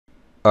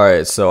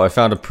Alright, so I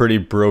found a pretty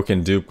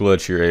broken dupe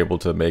glitch. You're able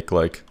to make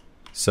like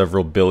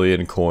several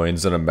billion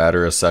coins in a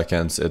matter of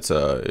seconds.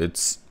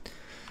 It's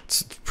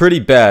pretty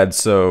bad.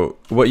 So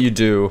what you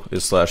do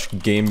is slash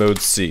game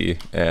mode C,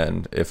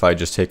 and if I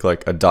just take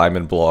like a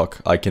diamond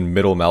block, I can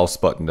middle mouse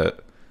button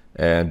it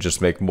and just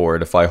make more.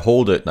 And if I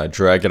hold it and I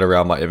drag it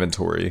around my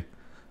inventory,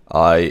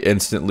 I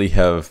instantly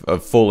have a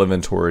full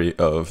inventory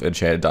of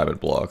enchanted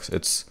diamond blocks.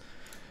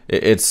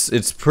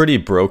 It's pretty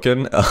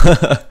broken.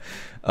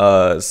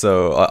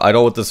 So I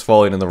don't want this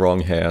falling in the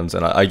wrong hands,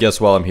 and I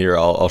guess while I'm here,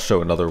 I'll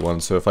show another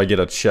one. So if I get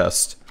a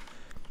chest,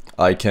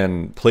 I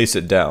can place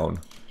it down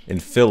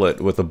and fill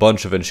it with a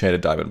bunch of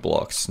enchanted diamond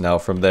blocks. Now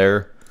from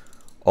there,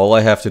 all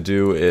I have to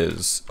do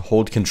is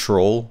hold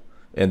control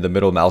and the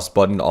middle mouse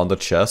button on the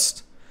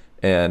chest,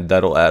 and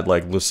that'll add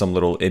like some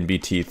little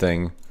NBT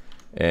thing.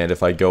 And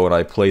if I go and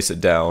I place it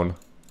down,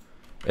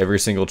 every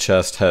single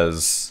chest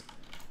has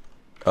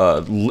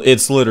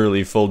it's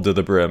literally full to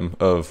the brim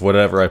of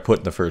whatever I put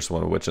in the first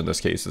one, which in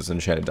this case is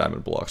enchanted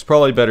diamond blocks.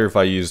 Probably better if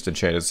I used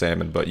enchanted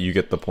salmon, but you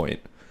get the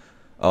point.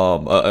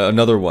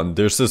 Another one,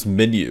 there's this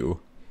menu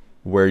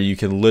where you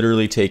can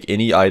literally take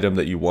any item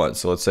that you want.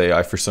 So let's say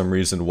I for some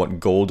reason want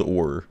gold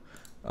ore.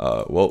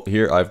 Well,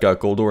 here I've got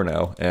gold ore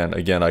now, and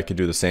again I could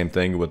do the same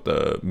thing with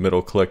the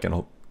middle click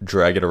and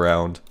drag it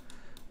around,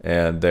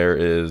 and there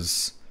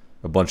is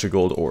a bunch of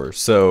gold ore.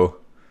 So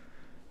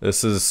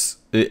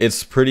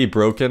it's pretty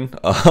broken.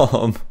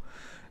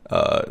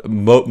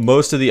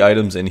 Most of the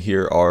items in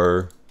here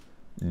are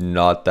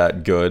not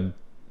that good,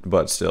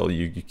 but still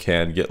you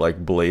can get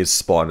like blaze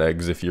spawn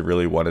eggs if you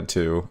really wanted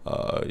to.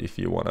 If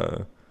you want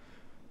to,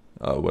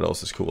 what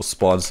else is cool?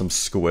 Spawn some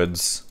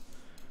squids.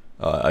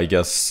 I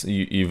guess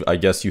you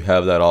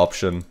have that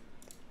option.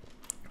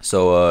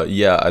 So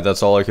yeah,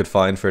 that's all I could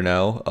find for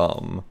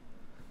now.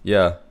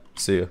 Yeah,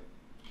 see ya.